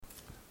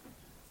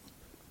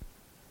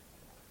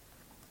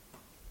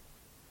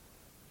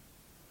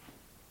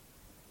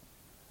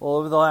Well,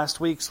 over the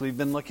last weeks, we've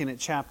been looking at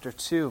chapter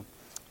 2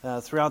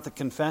 throughout the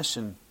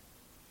confession.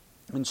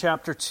 And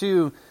chapter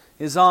 2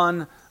 is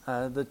on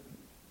the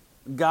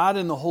God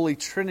and the Holy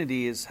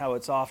Trinity, is how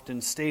it's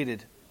often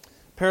stated.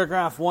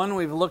 Paragraph 1,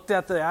 we've looked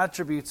at the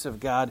attributes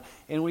of God,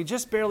 and we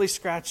just barely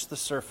scratched the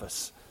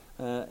surface.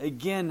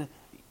 Again,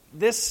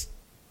 this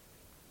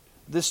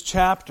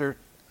chapter,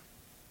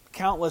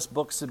 countless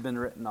books have been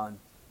written on,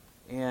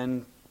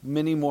 and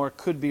many more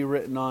could be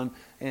written on,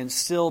 and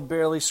still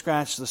barely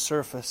scratched the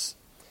surface.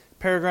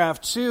 Paragraph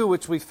 2,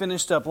 which we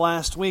finished up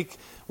last week,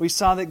 we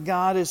saw that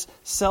God is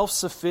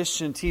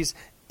self-sufficient. He's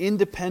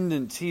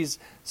independent. He's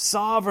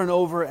sovereign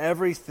over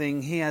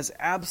everything. He has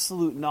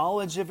absolute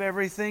knowledge of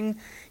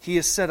everything. He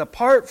is set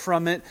apart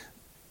from it,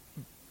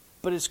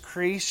 but His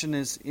creation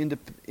is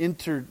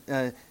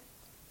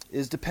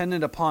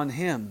dependent upon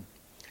Him,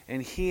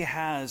 and He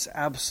has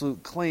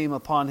absolute claim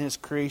upon His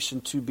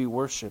creation to be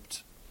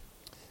worshipped.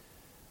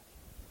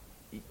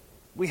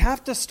 We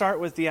have to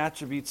start with the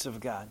attributes of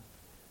God.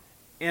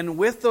 And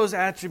with those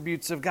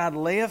attributes of God,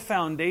 lay a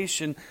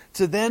foundation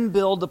to then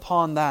build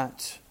upon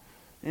that.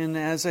 And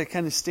as I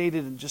kind of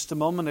stated just a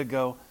moment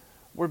ago,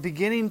 we're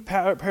beginning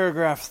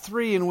paragraph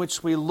 3, in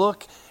which we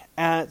look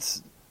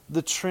at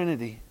the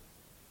Trinity.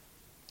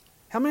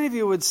 How many of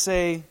you would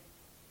say,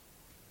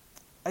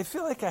 I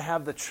feel like I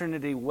have the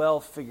Trinity well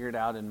figured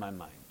out in my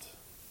mind?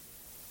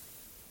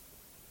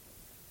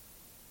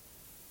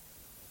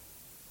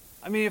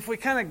 I mean, if we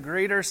kind of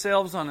grade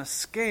ourselves on a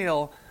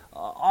scale,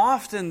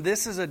 often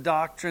this is a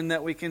doctrine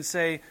that we can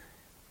say,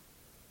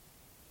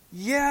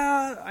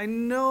 yeah, I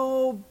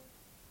know,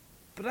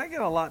 but I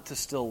got a lot to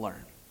still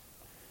learn.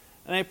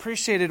 And I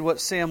appreciated what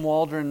Sam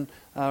Waldron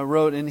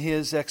wrote in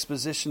his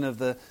exposition of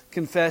the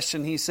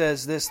confession. He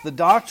says this: the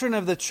doctrine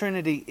of the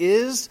Trinity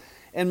is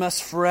and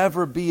must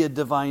forever be a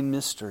divine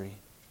mystery.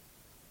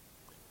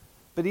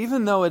 But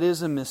even though it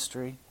is a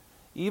mystery,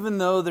 even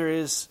though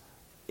it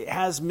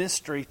has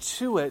mystery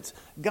to it,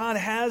 God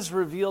has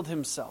revealed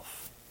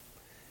Himself.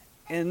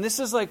 And this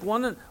is like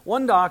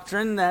one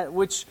doctrine that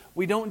which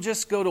we don't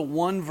just go to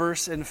one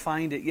verse and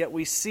find it, yet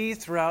we see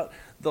throughout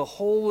the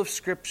whole of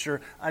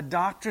Scripture a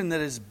doctrine that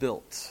is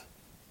built.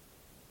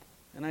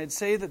 And I'd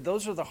say that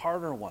those are the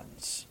harder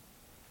ones,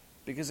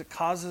 because it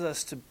causes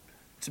us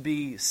to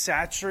be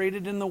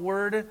saturated in the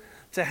Word,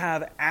 to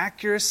have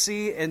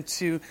accuracy, and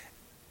to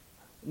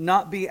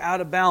not be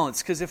out of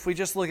balance. Because if we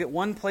just look at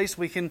one place,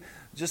 we can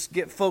just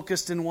get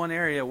focused in one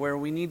area, where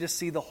we need to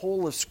see the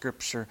whole of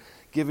Scripture,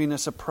 giving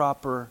us a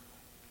proper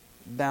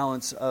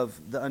balance of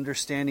the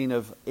understanding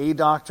of a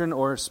doctrine,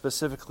 or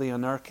specifically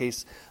in our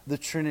case, the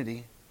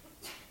Trinity.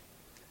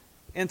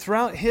 And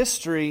throughout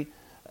history,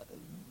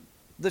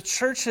 the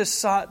church has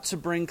sought to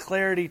bring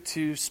clarity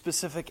to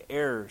specific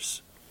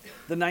errors.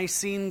 The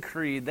Nicene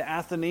Creed, the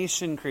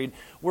Athanasian Creed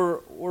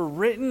were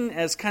written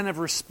as kind of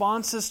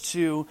responses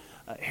to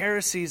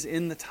heresies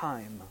in the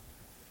time.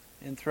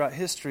 And throughout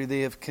history,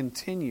 they have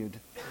continued.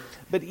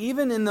 But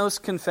even in those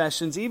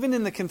confessions, even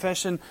in the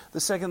confession,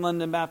 the Second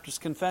London Baptist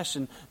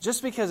Confession,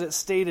 just because it's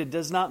stated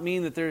does not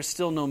mean that there is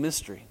still no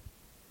mystery.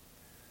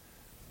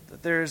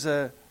 That there is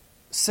a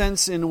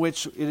sense in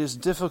which it is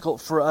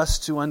difficult for us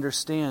to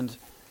understand.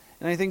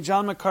 And I think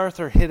John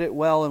MacArthur hit it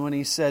well when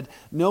he said,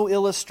 no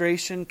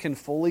illustration can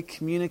fully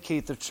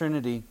communicate the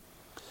Trinity,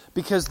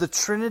 because the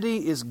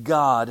Trinity is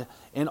God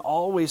and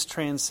always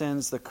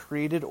transcends the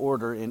created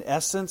order in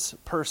essence,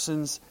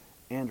 persons,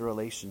 and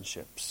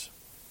relationships.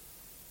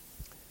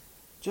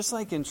 Just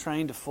like in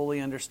trying to fully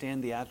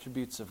understand the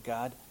attributes of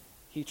God,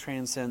 He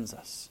transcends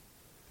us.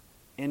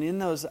 And in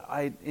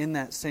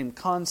that same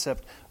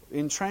concept,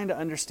 in trying to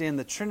understand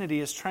the Trinity,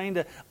 is trying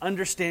to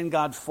understand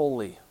God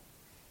fully.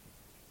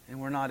 And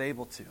we're not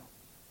able to.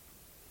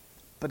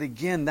 But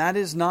again, that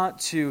is not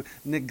to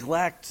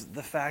neglect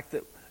the fact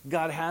that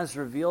God has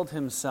revealed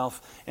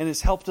Himself and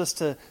has helped us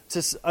to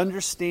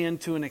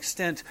understand to an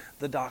extent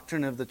the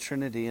doctrine of the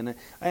Trinity. And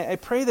I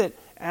pray that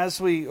as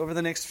we, over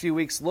the next few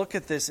weeks, look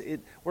at this,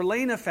 we're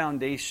laying a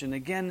foundation.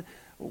 Again,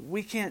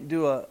 we can't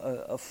do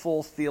a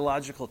full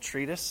theological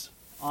treatise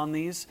on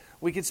these.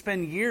 We could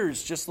spend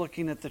years just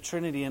looking at the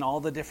Trinity and all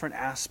the different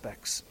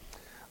aspects.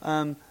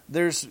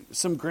 There's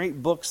some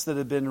great books that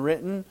have been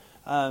written.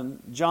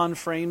 John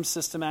Frame's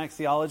Systematic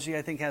Theology,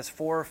 I think, has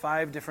 4 or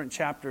 5 different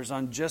chapters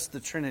on just the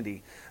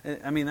Trinity.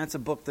 I mean, that's a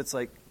book that's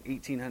like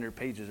 1,800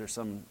 pages or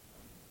some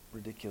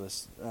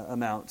ridiculous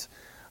amount.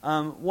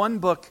 One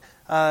book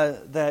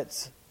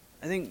that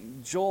I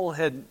think Joel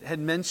had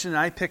mentioned,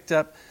 I picked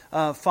up,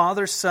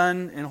 Father,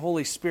 Son, and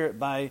Holy Spirit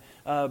by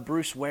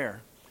Bruce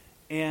Ware.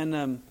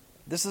 And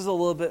this is a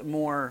little bit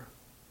more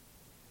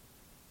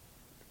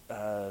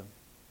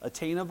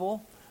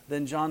attainable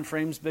than John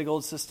Frame's big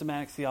old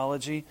Systematic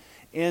Theology.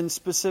 And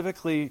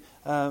specifically,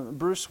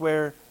 Bruce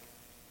Ware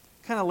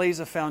kind of lays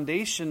a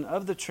foundation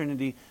of the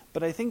Trinity,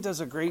 but I think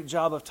does a great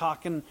job of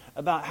talking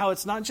about how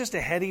it's not just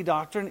a heady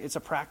doctrine, it's a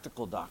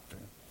practical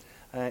doctrine.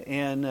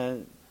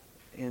 And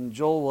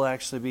Joel will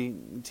actually be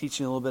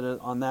teaching a little bit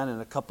on that in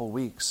a couple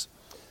weeks.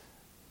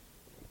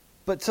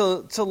 but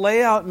to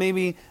lay out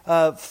maybe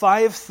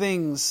 5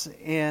 things.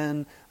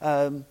 And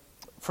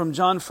from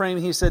John Frame,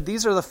 he said,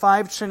 these are the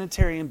 5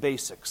 Trinitarian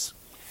basics.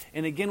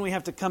 And again, we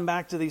have to come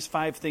back to these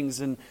 5 things.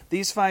 And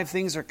these 5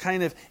 things are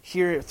kind of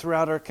here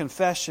throughout our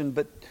confession,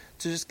 but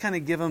to just kind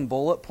of give them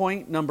bullet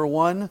point. Number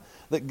 1,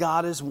 that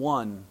God is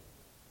one.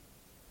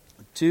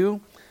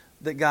 2,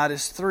 that God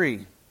is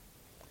 3.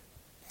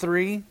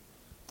 3,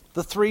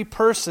 the 3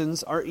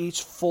 persons are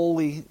each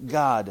fully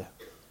God.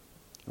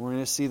 And we're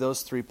going to see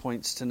those 3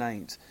 points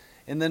tonight.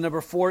 And then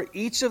number 4,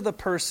 each of the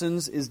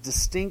persons is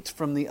distinct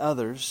from the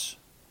others.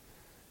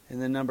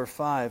 And then number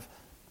 5,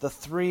 the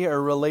 3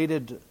 are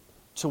related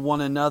to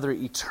one another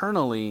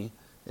eternally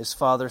as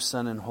Father,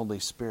 Son, and Holy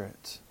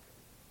Spirit.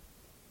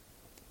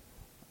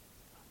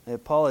 I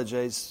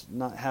apologize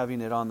not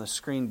having it on the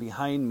screen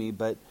behind me,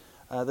 but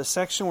the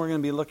section we're going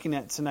to be looking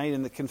at tonight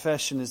in the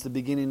confession is the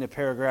beginning of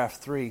paragraph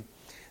 3.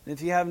 And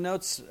if you have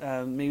notes,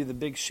 maybe the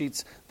big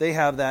sheets, they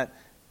have that,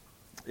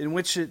 in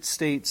which it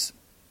states,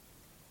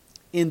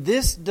 in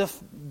this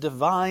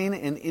divine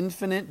and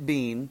infinite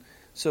being,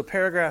 so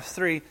paragraph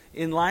 3,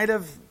 in light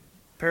of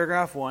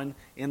paragraph 1,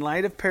 in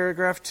light of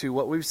paragraph 2,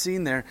 what we've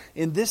seen there,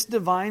 in this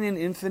divine and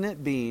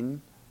infinite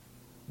being,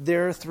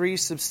 there are 3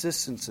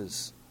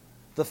 subsistences.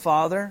 The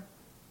Father,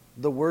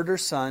 the Word or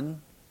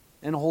Son,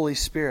 and Holy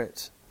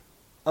Spirit.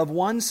 Of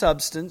one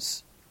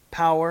substance,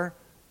 power,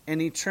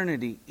 and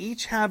eternity,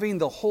 each having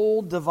the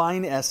whole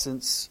divine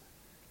essence,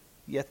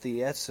 yet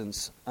the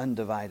essence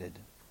undivided.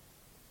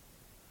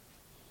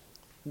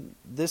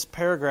 This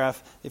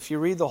paragraph, if you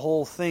read the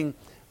whole thing,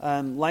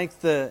 like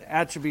the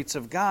attributes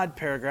of God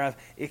paragraph,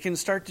 it can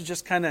start to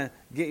just kind of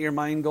get your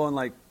mind going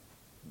like,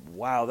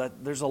 wow,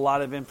 there's a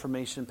lot of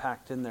information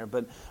packed in there.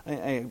 But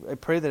I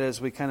pray that as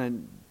we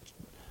kind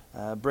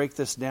of break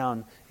this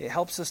down, it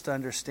helps us to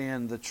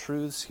understand the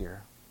truths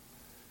here.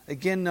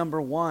 Again, number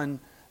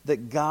 1,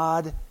 that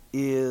God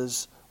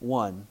is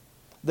one.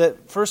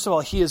 That, first of all,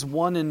 He is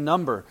one in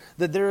number.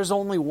 That there is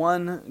only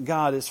one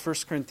God, as 1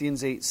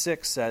 Corinthians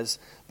 8:6 says,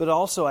 but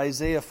also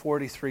Isaiah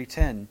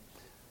 43:10.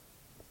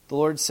 The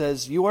Lord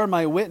says, you are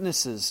my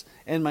witnesses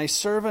and my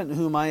servant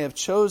whom I have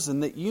chosen,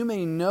 that you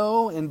may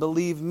know and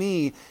believe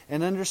me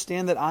and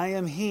understand that I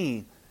am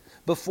He.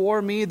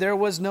 Before me there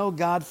was no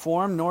God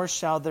formed, nor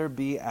shall there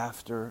be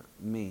after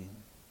me.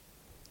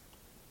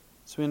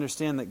 So we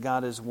understand that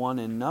God is one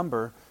in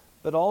number,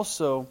 but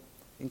also,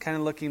 in kind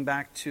of looking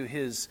back to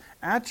His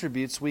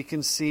attributes, we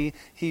can see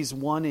He's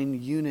one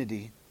in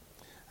unity.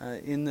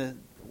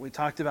 We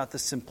talked about the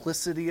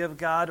simplicity of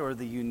God or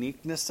the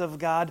uniqueness of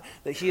God,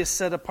 that He is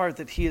set apart,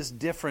 that He is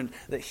different,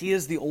 that He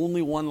is the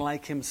only one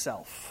like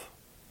Himself.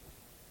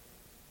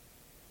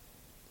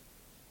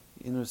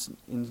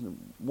 In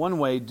one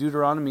way,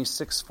 Deuteronomy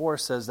 6:4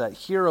 says that,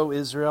 hear, O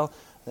Israel,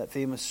 that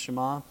famous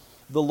Shema,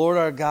 the Lord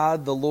our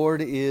God, the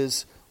Lord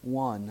is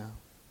one.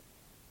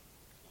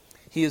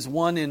 He is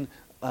one in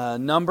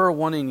number,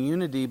 one in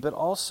unity, but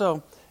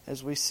also,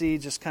 as we see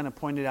just kind of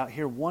pointed out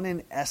here, one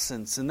in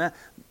essence. And that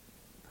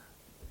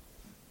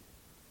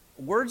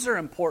words are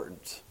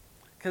important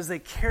because they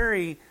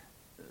carry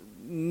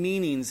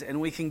meanings and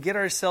we can get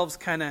ourselves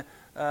kind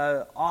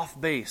of off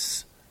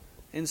base.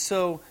 And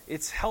so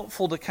it's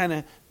helpful to kind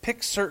of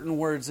pick certain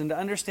words and to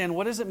understand,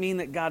 what does it mean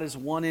that God is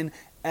one in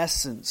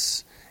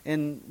essence?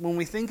 And when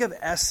we think of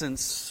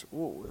essence,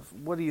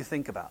 what do you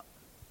think about?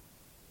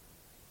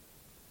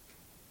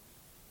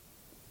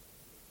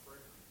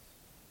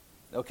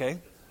 Okay.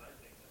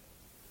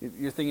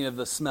 You're thinking of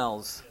the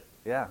smells.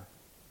 Yeah.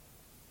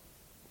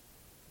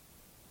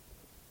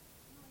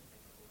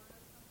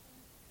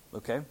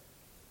 Okay.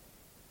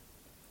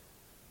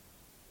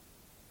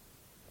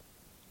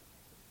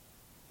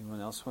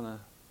 Anyone else want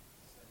to?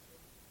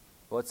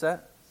 What's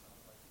that?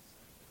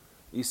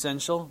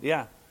 Essential?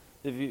 Yeah.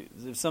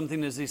 If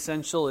something is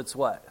essential, it's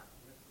what?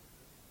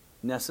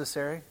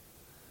 Necessary?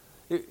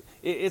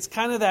 It's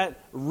kind of that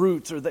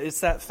root, or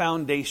it's that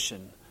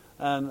foundation.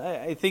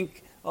 I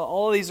think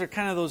all of these are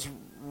kind of those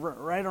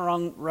right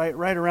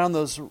around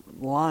those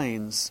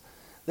lines.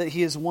 That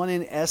He is one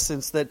in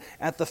essence, that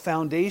at the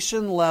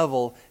foundation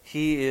level,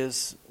 He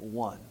is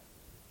one.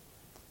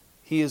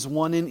 He is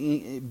one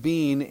in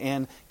being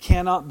and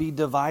cannot be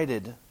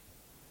divided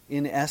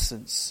in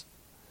essence.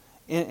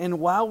 And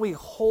while we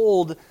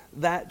hold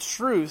that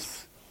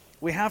truth,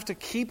 we have to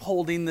keep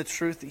holding the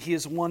truth that He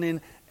is one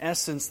in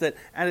essence, that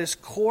at His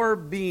core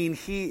being,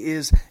 He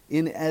is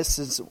in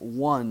essence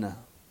one.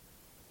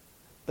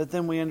 But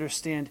then we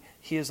understand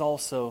He is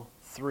also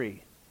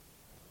three.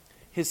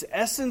 His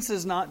essence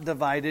is not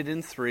divided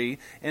in three,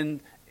 and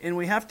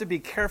we have to be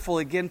careful,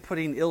 again,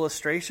 putting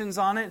illustrations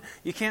on it.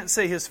 You can't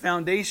say His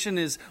foundation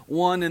is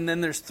one and then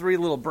there's three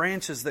little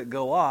branches that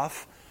go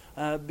off,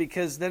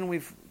 because then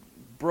we've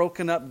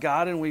broken up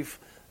God and we've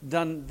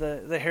done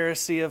the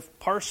heresy of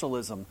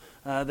partialism,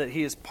 that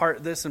He is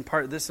part this and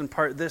part this and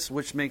part this,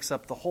 which makes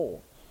up the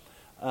whole.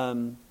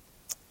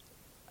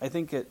 I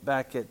think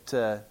back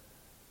at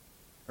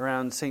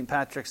around St.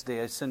 Patrick's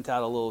Day, I sent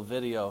out a little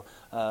video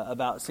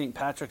about St.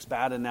 Patrick's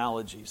bad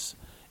analogies.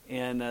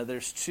 And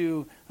there's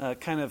two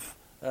kind of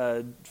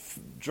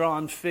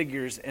drawn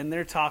figures, and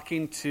they're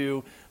talking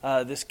to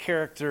this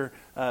character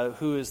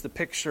who is the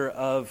picture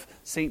of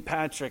St.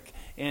 Patrick,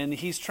 and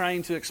he's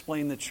trying to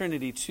explain the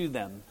Trinity to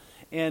them.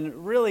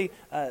 And really,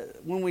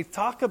 when we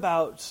talk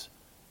about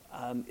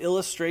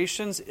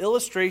illustrations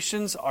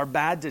are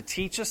bad to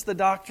teach us the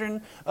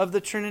doctrine of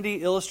the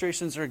Trinity.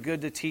 Illustrations are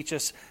good to teach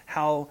us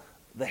how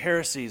the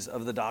heresies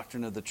of the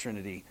doctrine of the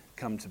Trinity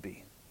come to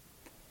be.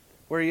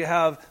 Where you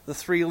have the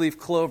three-leaf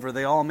clover,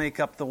 they all make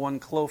up the one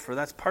clover.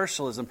 That's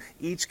partialism.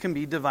 Each can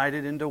be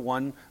divided into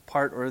one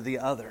part or the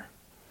other.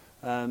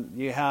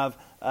 You have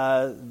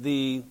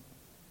the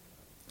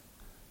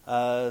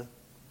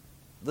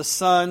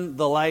sun,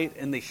 the light,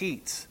 and the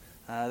heat.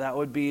 That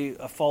would be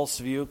a false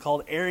view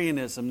called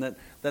Arianism,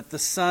 that the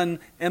Son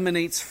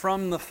emanates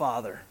from the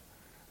Father.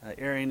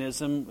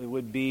 Arianism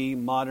would be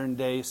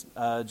modern-day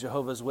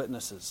Jehovah's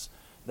Witnesses,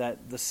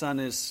 that the Son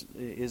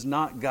is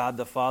not God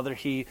the Father.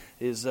 He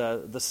is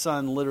the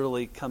Son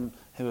literally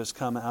who has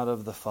come out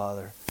of the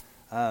Father.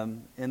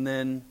 And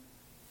then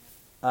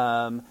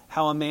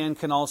how a man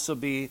can also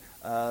be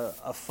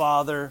a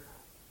father,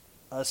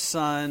 a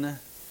son,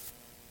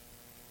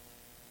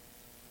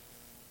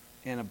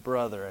 and a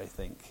brother, I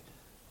think,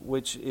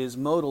 which is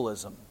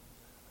modalism.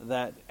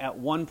 That at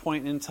one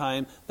point in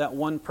time, that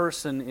one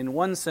person, in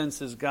one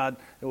sense, is God,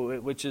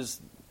 which is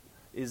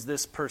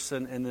this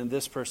person, and then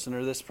this person,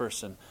 or this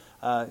person.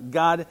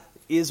 God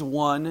is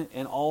one,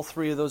 and all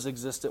three of those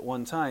exist at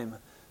one time.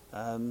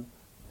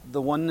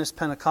 The Oneness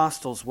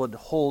Pentecostals would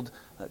hold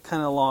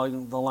kind of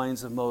along the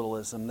lines of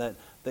modalism,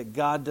 that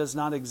God does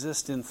not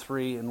exist in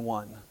three in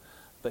one,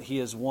 but He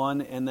is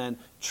one, and then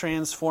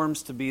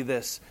transforms to be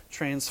this,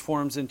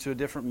 transforms into a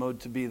different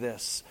mode to be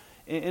this.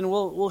 And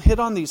we'll hit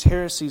on these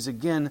heresies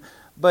again,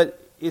 but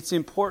it's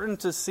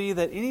important to see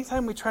that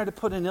anytime we try to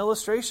put an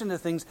illustration to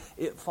things,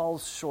 it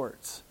falls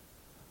short.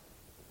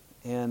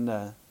 And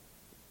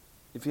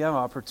if you have an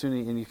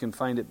opportunity and you can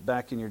find it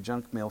back in your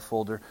junk mail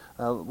folder,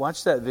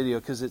 watch that video,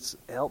 because it's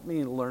helped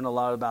me learn a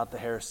lot about the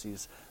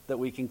heresies that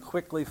we can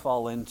quickly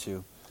fall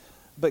into.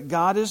 But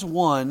God is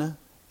one,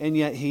 and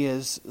yet He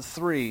is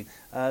three.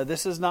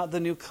 This is not the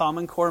new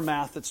Common Core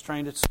math that's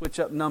trying to switch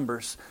up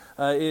numbers.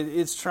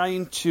 It's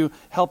trying to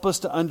help us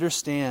to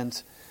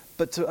understand,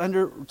 but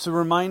to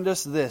remind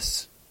us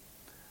this,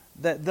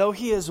 that though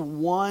He is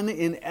one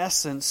in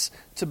essence,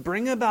 to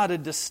bring about a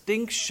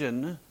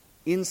distinction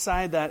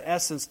inside that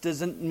essence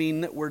doesn't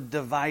mean that we're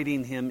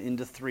dividing Him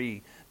into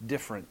three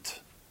different.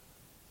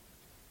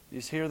 You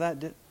hear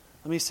that? Let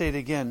me say it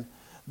again.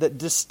 That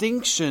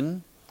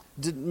distinction,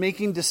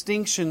 making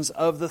distinctions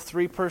of the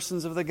three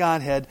persons of the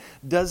Godhead,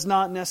 does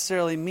not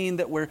necessarily mean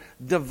that we're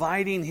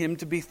dividing Him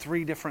to be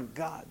three different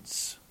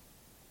gods.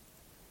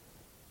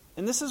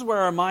 And this is where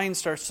our mind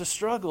starts to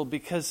struggle,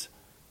 because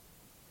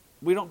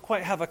we don't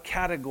quite have a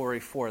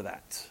category for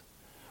that.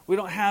 We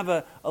don't have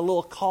a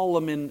little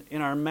column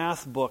in our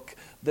math book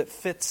that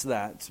fits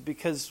that,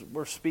 because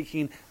we're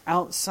speaking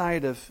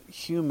outside of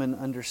human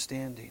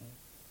understanding.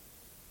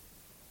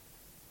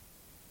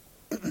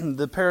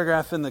 The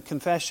paragraph in the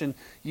confession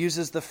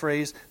uses the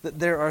phrase that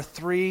there are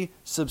three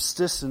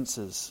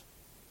subsistences.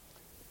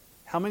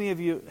 How many of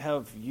you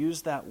have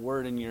used that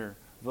word in your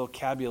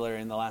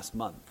vocabulary in the last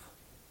month?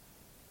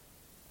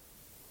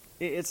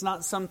 It's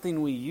not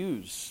something we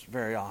use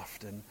very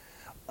often.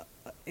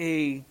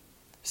 A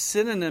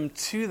synonym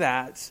to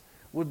that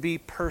would be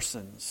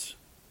persons.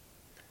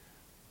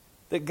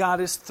 That God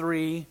is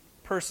three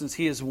persons.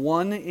 He is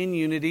one in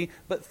unity,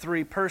 but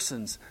three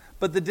persons.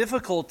 But the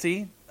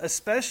difficulty,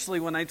 especially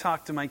when I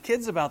talk to my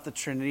kids about the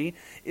Trinity,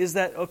 is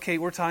that, okay,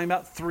 we're talking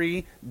about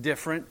three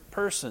different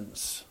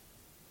persons.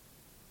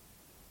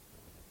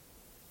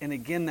 And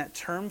again, that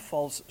term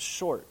falls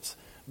short.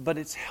 But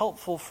it's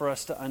helpful for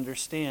us to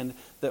understand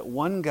that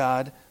one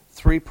God,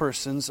 three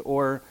persons,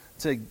 or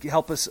to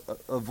help us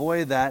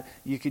avoid that,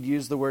 you could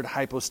use the word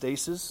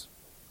hypostasis.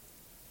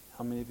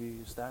 How many of you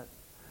use that?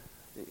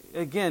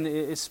 Again,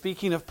 it's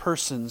speaking of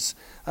persons.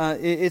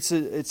 It's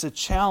a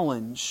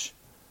challenge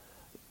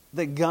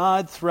that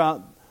God,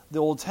 throughout the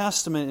Old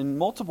Testament in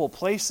multiple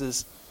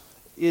places,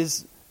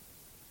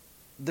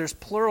 there's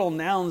plural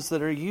nouns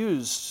that are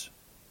used.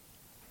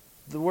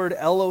 The word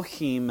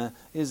Elohim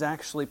is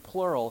actually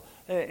plural.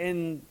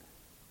 In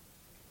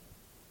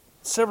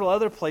several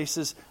other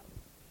places.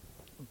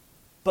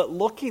 But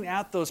looking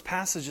at those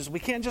passages, we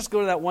can't just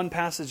go to that one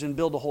passage and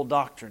build a whole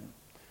doctrine.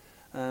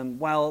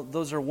 While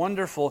those are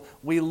wonderful,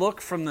 we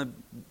look from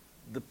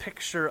the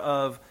picture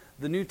of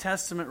the New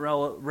Testament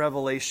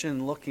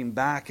revelation, looking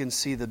back and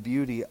see the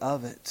beauty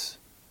of it.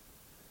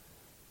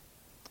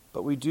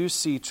 But we do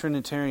see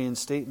Trinitarian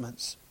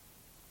statements.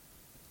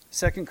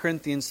 2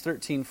 Corinthians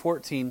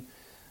 13:14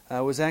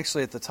 was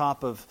actually at the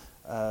top of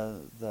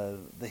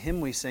the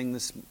hymn we sang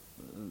this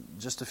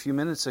just a few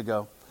minutes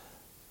ago.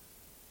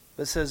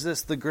 It says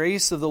this: "The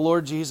grace of the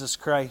Lord Jesus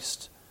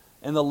Christ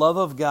and the love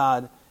of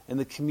God and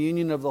the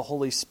communion of the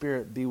Holy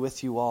Spirit be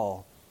with you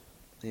all.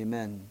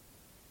 Amen."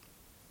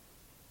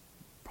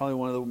 Probably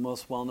one of the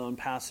most well-known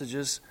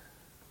passages.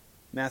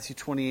 Matthew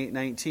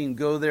 28:19,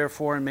 go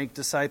therefore and make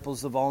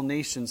disciples of all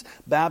nations,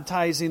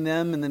 baptizing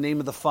them in the name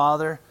of the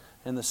Father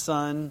and the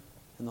Son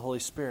and the Holy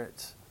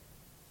Spirit.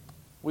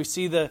 We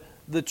see the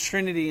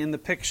Trinity in the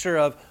picture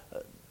of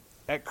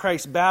at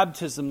Christ's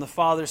baptism, the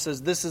Father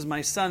says, this is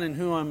my Son in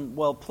whom I'm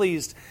well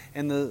pleased,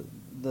 and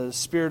the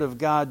Spirit of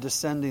God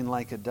descending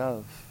like a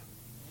dove.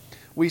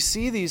 We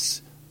see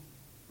these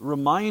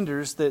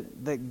reminders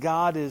that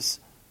God is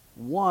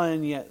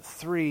one yet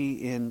three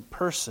in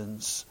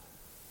persons.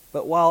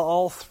 But while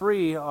all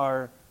three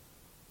are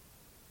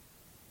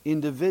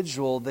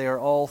individual, they are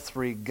all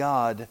three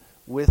God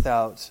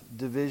without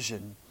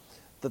division.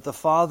 That the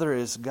Father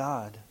is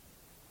God.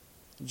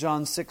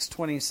 John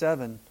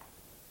 6:27.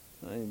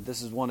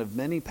 This is one of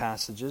many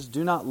passages.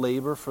 Do not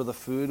labor for the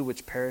food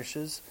which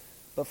perishes,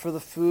 but for the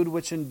food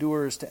which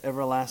endures to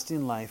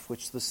everlasting life,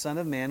 which the Son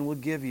of Man will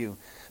give you,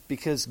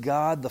 because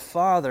God the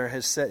Father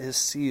has set His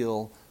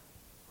seal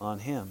on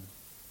Him.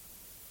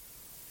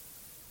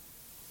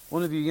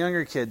 One of you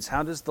younger kids,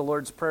 how does the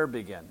Lord's Prayer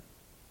begin?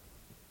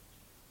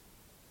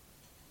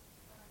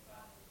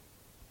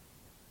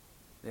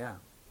 Yeah.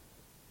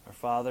 Our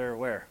Father,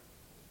 where?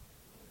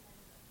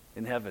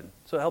 In heaven.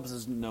 So it helps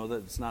us know that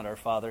it's not our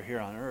Father here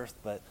on earth,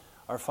 but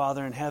our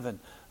Father in heaven.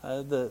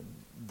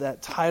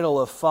 That title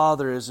of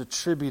Father is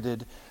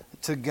attributed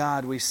to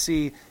God. We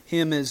see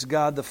Him as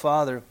God the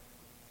Father.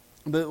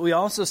 But we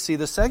also see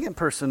the second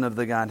person of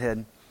the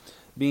Godhead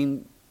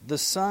being the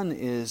Son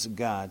is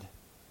God.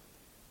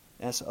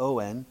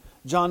 S-O-N.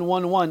 John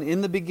 1:1,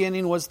 in the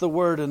beginning was the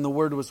Word, and the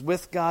Word was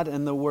with God,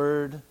 and the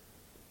Word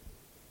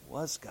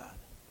was God.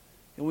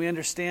 And we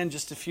understand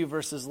just a few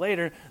verses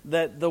later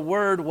that the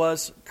Word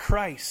was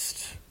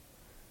Christ.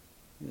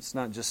 It's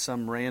not just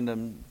some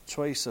random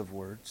choice of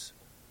words.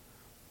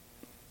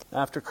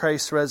 After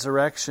Christ's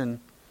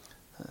resurrection,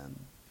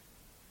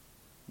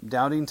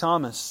 doubting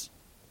Thomas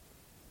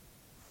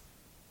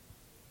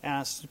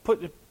asked,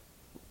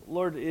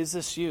 Lord, is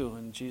this you?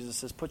 And Jesus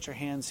says, put your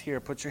hands here,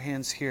 put your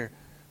hands here,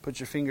 put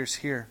your fingers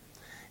here.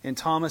 And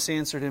Thomas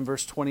answered in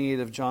verse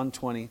 28 of John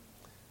 20,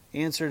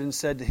 answered and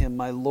said to him,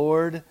 my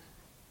Lord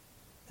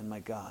and my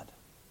God.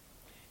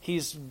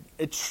 He's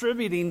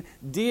attributing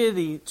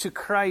deity to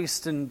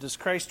Christ. And does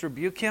Christ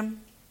rebuke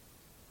him?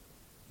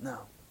 No.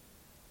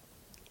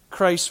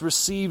 Christ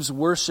receives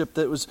worship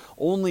that was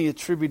only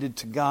attributed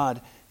to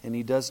God, and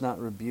He does not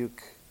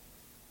rebuke.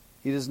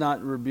 He does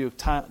not rebuke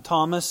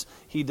Thomas.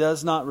 He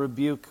does not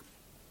rebuke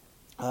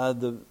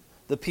the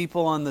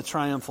people on the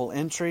triumphal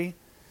entry.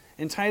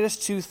 In Titus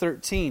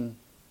 2:13,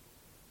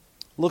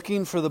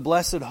 looking for the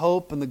blessed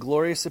hope and the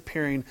glorious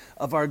appearing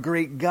of our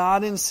great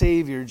God and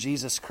Savior,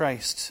 Jesus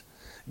Christ.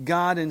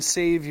 God and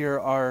Savior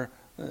are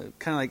kind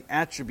of like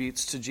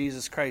attributes to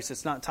Jesus Christ.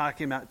 It's not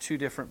talking about two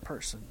different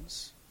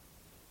persons.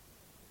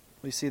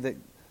 We see that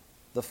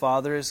the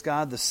Father is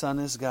God, the Son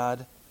is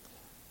God,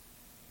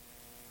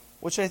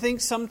 which I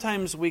think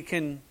sometimes we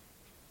can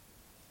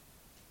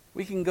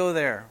go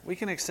there. We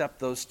can accept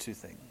those two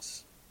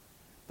things.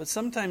 But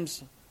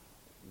sometimes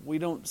we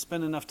don't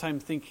spend enough time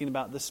thinking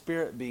about the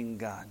Spirit being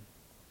God.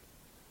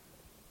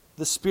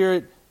 The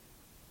Spirit,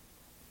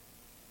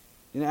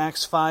 in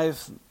Acts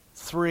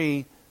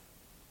 5:3,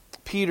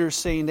 Peter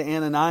saying to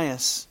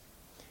Ananias,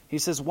 he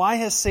says, why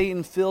has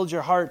Satan filled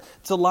your heart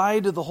to lie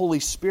to the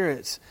Holy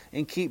Spirit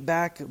and keep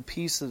back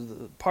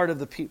part of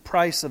the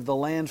price of the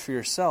land for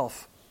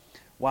yourself?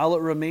 While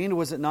it remained,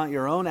 was it not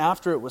your own?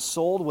 After it was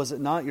sold, was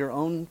it not your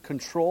own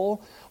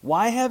control?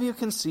 Why have you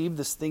conceived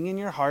this thing in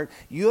your heart?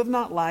 You have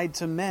not lied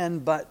to men,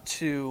 but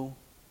to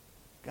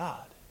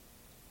God.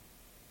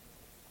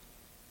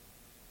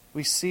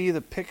 We see the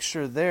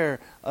picture there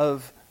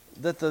of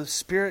that the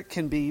Spirit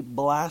can be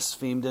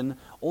blasphemed, and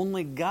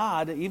only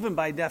God, even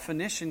by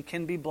definition,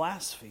 can be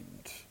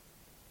blasphemed.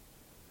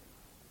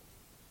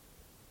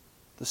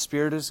 The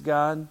Spirit is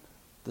God,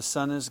 the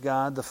Son is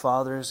God, the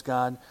Father is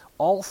God.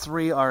 All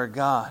three are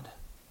God.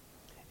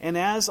 And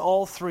as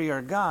all three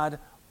are God,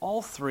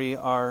 all three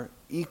are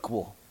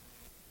equal.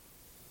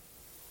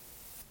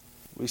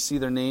 We see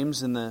their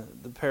names in the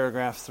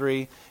paragraph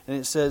 3, and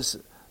it says,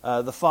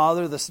 the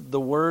Father, the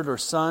Word or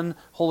Son,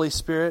 Holy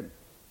Spirit,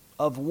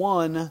 of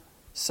one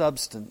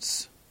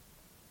substance.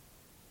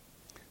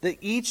 That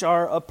each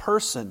are a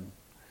person.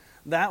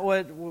 That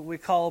what we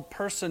call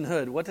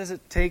personhood. What does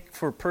it take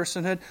for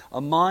personhood? A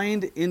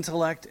mind,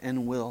 intellect,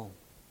 and will.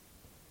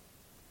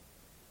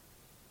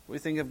 We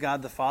think of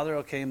God the Father,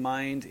 okay,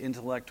 mind,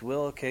 intellect,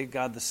 will, okay,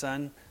 God the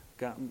Son,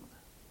 God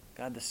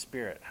the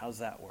Spirit. How's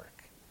that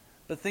work?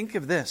 But think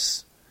of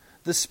this.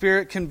 The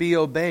Spirit can be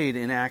obeyed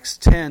in Acts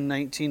 10,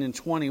 19 and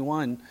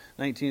 21,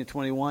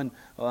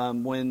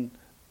 when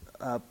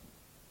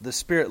the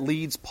Spirit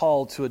leads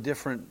Paul to a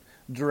different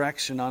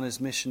direction on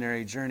his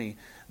missionary journey.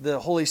 The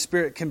Holy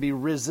Spirit can be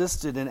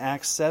resisted in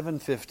Acts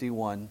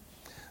 7:51.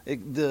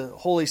 The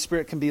Holy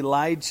Spirit can be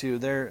lied to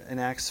there in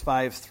Acts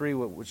 5:3,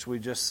 which we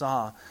just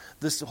saw.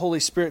 This Holy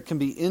Spirit can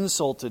be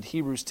insulted,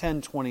 Hebrews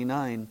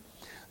 10:29.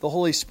 The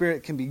Holy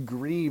Spirit can be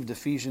grieved,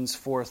 Ephesians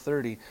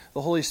 4:30.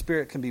 The Holy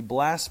Spirit can be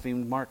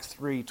blasphemed, Mark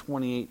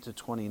 3:28 to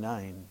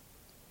 29.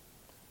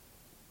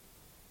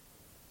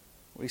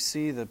 We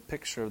see the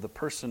picture of the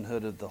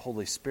personhood of the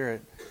Holy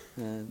Spirit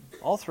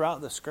all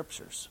throughout the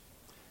Scriptures.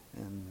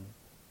 And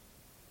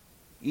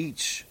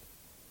each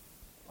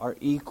are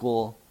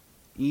equal,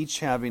 each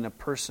having a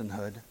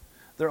personhood.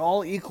 They're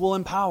all equal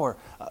in power.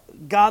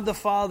 God the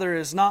Father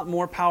is not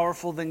more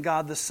powerful than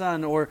God the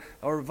Son, or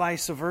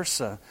vice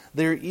versa.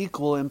 They're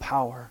equal in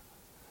power.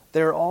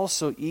 They're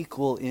also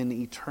equal in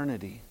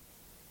eternity.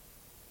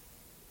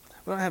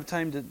 We don't have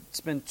time to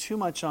spend too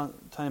much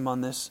time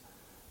on this.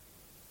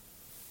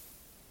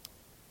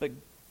 But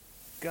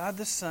God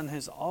the Son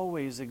has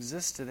always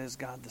existed as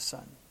God the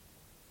Son.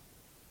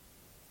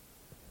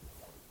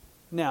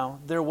 Now,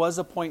 there was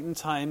a point in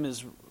time,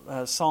 as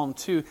Psalm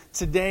 2,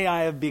 today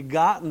I have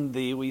begotten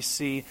thee, we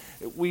see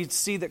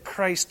that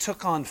Christ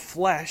took on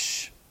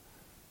flesh.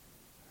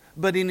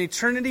 But in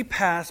eternity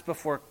past,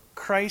 before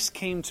Christ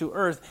came to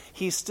earth,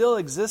 he still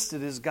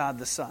existed as God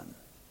the Son,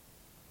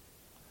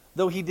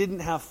 though he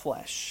didn't have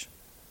flesh.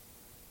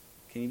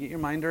 Can you get your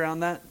mind around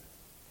that?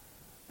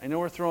 I know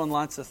we're throwing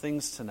lots of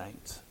things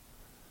tonight.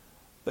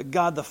 But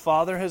God the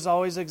Father has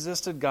always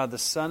existed, God the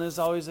Son has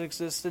always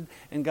existed,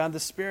 and God the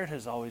Spirit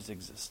has always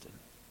existed.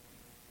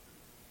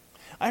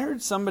 I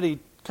heard somebody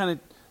kind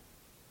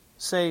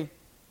of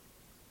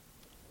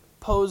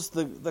pose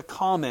the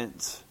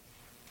comment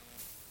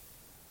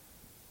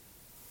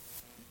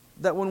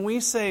that when we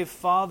say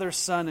Father,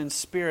 Son, and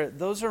Spirit,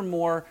 those are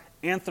more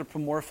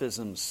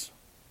anthropomorphisms.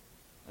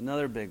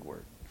 Another big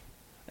word.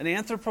 An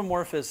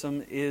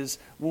anthropomorphism is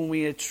when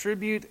we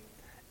attribute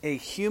a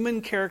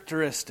human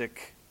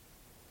characteristic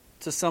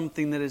to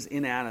something that is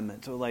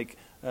inanimate,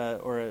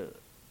 or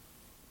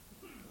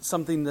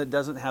something that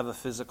doesn't have a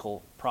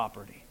physical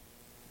property.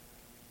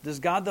 Does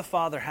God the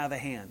Father have a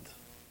hand?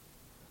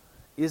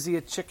 Is he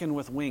a chicken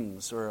with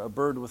wings or a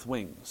bird with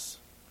wings?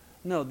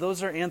 No,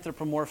 those are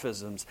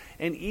anthropomorphisms.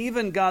 And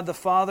even God the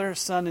Father,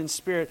 Son, and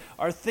Spirit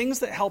are things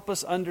that help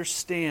us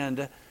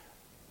understand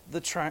the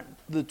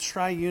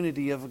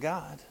triunity of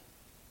God.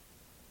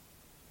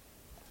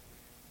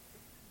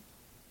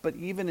 But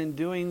even in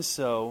doing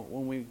so,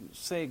 when we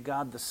say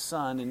God the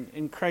Son,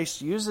 and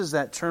Christ uses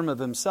that term of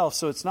himself,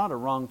 so it's not a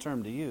wrong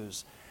term to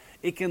use,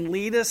 it can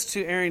lead us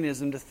to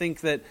Arianism to think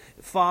that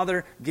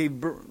Father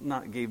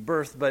not gave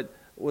birth, but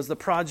was the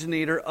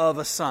progenitor of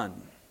a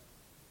son.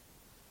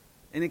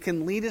 And it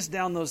can lead us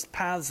down those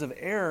paths of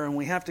error, and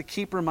we have to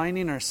keep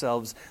reminding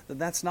ourselves that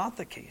that's not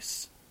the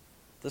case.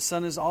 The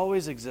Son has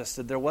always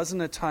existed. There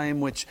wasn't a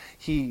time which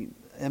he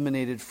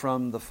emanated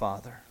from the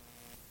Father.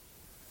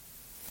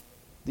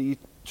 The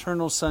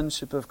eternal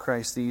sonship of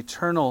Christ, the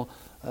eternal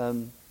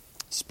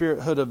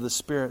spirithood of the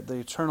Spirit, the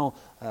eternal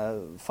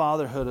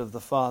fatherhood of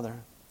the Father.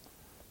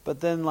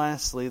 But then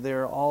lastly, they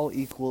are all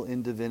equal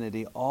in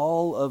divinity.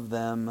 All of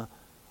them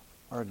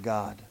are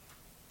God.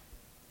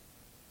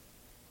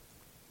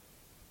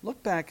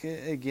 Look back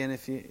again,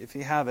 if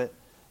you have it,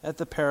 at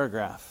the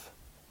paragraph.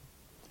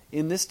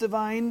 In this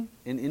divine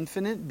and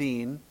infinite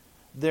being,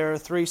 there are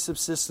three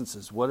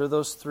subsistences. What are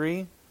those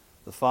three?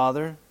 The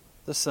Father,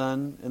 the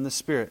Son, and the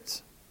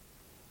Spirit.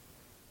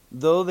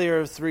 Though they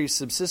are three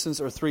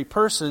subsistence or three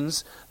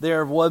persons, they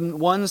are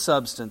one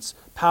substance,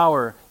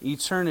 power,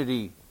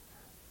 eternity.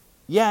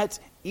 Yet,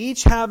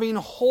 each having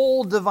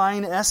whole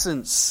divine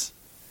essence,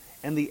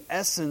 and the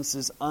essence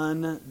is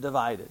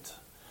undivided.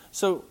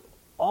 So,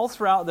 all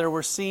throughout there,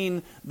 we're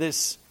seeing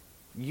this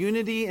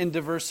unity and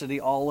diversity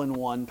all in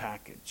one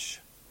package.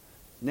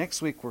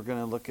 Next week, we're going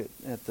to look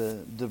at the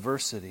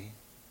diversity.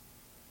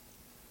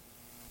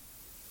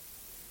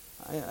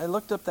 I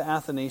looked up the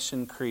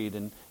Athanasian Creed,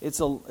 and it's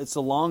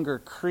a longer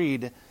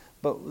creed,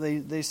 but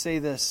they say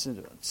this,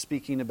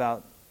 speaking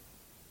about,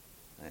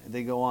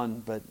 they go on,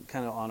 but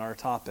kind of on our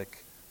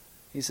topic.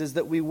 He says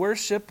that we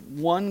worship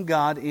one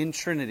God in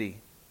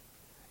Trinity,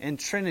 and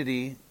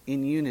Trinity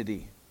in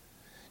unity,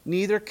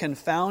 neither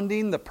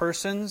confounding the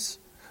persons,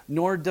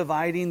 nor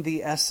dividing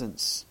the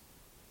essence.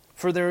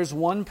 For there is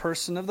one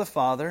person of the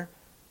Father,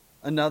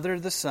 another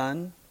of the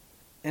Son,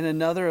 and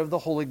another of the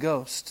Holy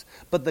Ghost.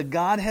 But the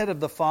Godhead of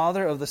the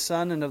Father, of the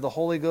Son, and of the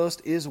Holy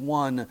Ghost is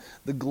one,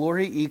 the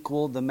glory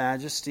equal, the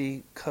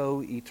majesty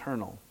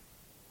co-eternal.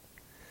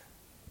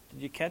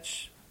 Did you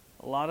catch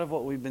a lot of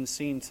what we've been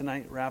seeing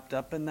tonight wrapped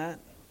up in that?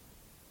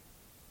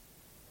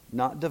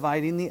 Not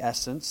dividing the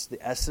essence,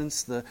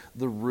 the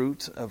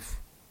root of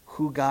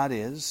who God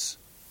is.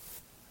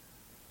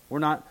 We're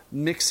not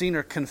mixing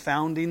or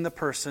confounding the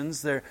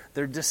persons. They're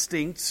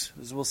distinct,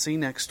 as we'll see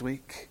next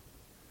week.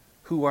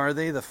 Who are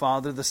they? The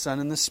Father, the Son,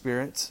 and the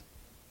Spirit.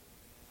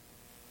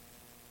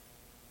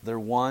 They're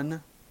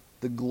one,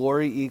 the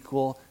glory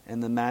equal,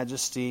 and the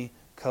majesty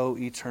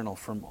co-eternal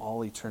from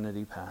all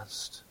eternity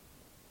past.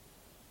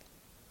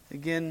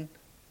 Again,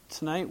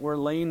 tonight we're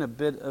laying a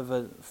bit of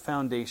a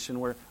foundation.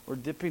 We're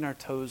dipping our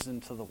toes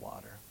into the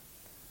water.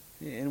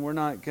 And we're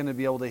not going to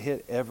be able to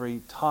hit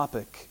every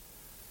topic.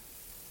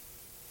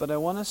 But I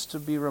want us to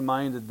be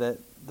reminded that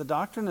the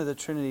doctrine of the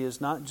Trinity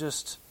is not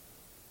just,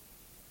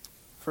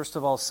 first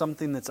of all,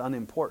 something that's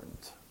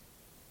unimportant.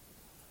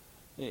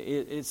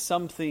 It's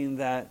something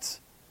that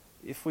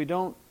if we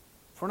don't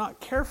if we're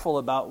not careful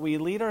about, we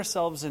lead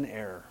ourselves in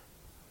error.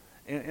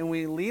 And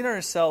we lead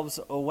ourselves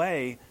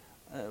away,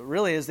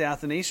 really, as the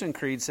Athanasian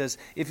Creed says,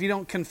 if you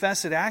don't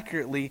confess it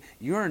accurately,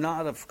 you're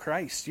not of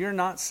Christ. You're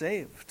not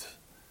saved.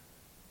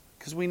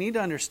 Because we need to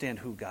understand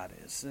who God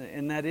is.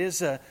 And that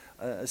is a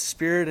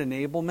spirit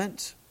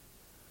enablement.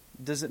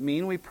 Does it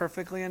mean we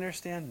perfectly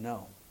understand?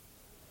 No.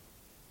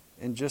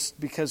 And just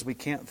because we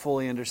can't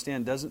fully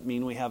understand doesn't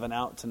mean we have an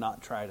out to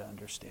not try to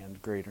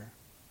understand greater.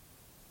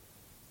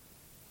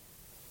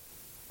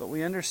 But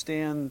we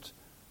understand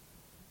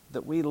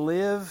that we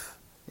live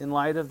in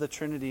light of the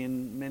Trinity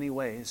in many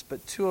ways.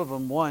 But two of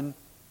them. One,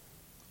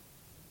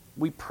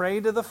 we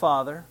pray to the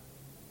Father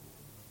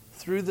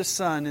through the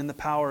Son in the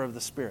power of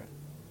the Spirit.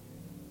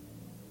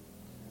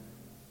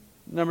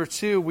 Number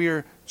two, we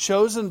are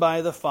chosen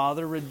by the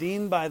Father,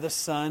 redeemed by the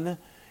Son,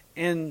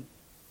 and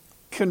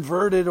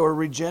converted or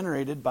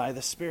regenerated by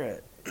the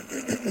Spirit.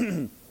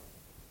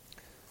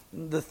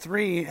 The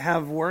three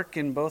have work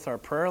in both our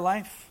prayer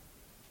life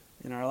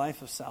and our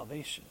life of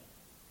salvation.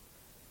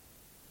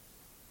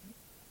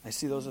 I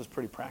see those as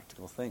pretty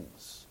practical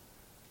things.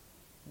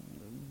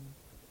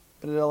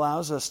 But it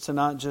allows us to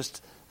not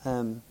just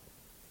fill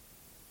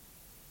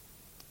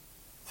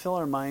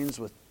our minds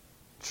with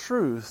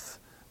truth,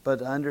 but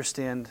to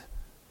understand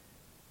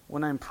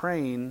when I'm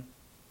praying,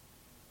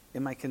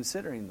 am I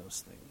considering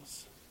those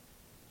things?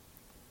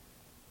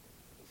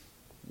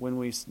 When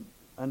we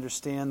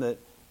understand that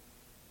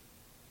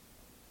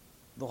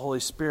the Holy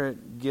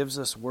Spirit gives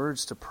us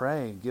words to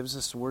pray, gives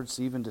us words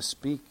even to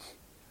speak,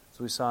 as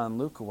we saw in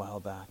Luke a while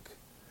back,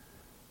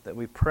 that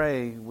we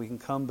pray, we can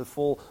come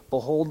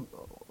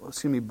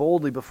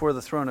boldly before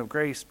the throne of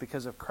grace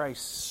because of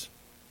Christ's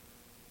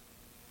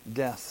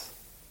death.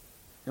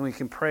 And we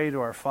can pray to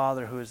our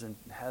Father who is in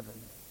heaven.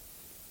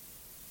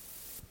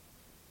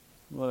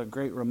 What a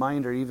great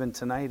reminder even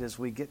tonight as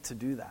we get to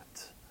do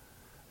that.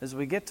 As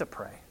we get to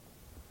pray.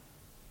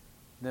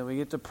 That we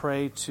get to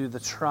pray to the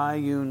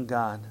triune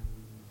God,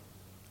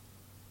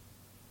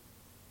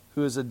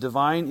 who is a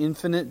divine,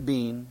 infinite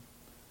being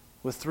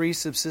with three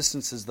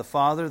subsistences, the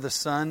Father, the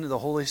Son, the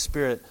Holy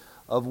Spirit,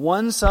 of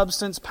one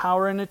substance,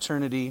 power, and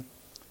eternity,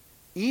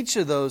 each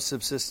of those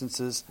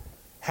subsistences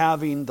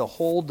having the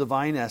whole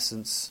divine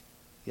essence,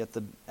 yet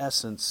the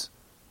essence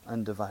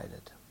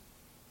undivided.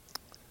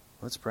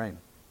 Let's pray.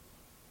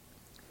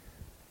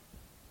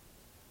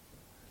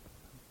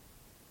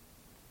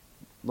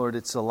 Lord,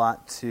 it's a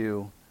lot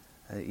to,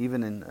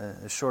 even in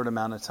a short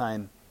amount of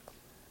time,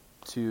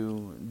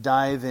 to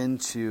dive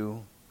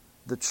into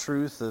the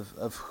truth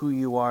of who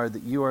you are,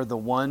 that you are the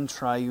one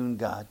triune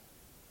God.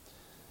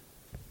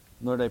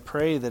 Lord, I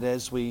pray that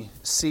as we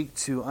seek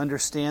to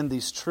understand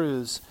these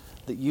truths,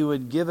 that you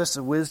would give us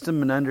a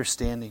wisdom and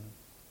understanding.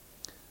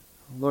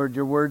 Lord,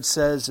 your word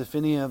says if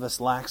any of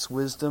us lacks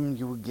wisdom,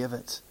 you will give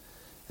it.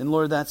 And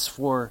Lord, that's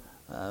for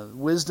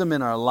wisdom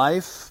in our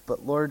life,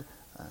 but Lord,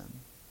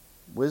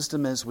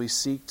 wisdom as we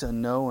seek to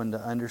know and to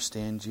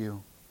understand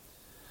you.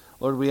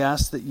 Lord, we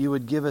ask that you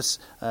would give us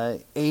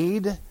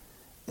aid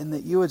and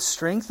that you would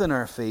strengthen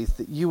our faith,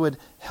 that you would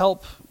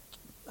help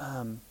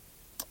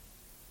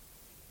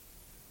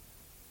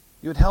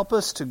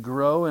us to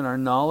grow in our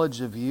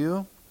knowledge of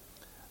you,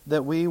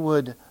 that we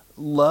would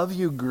love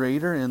you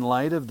greater in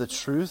light of the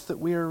truth that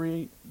we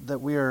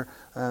are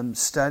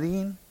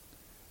studying,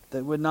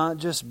 that would not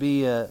just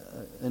be an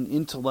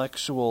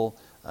intellectual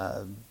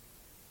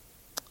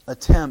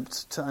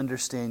attempt to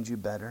understand you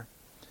better,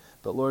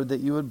 but Lord, that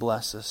you would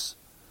bless us.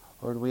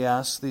 Lord, we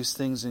ask these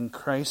things in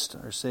Christ,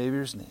 our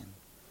Savior's name.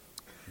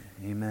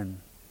 Amen.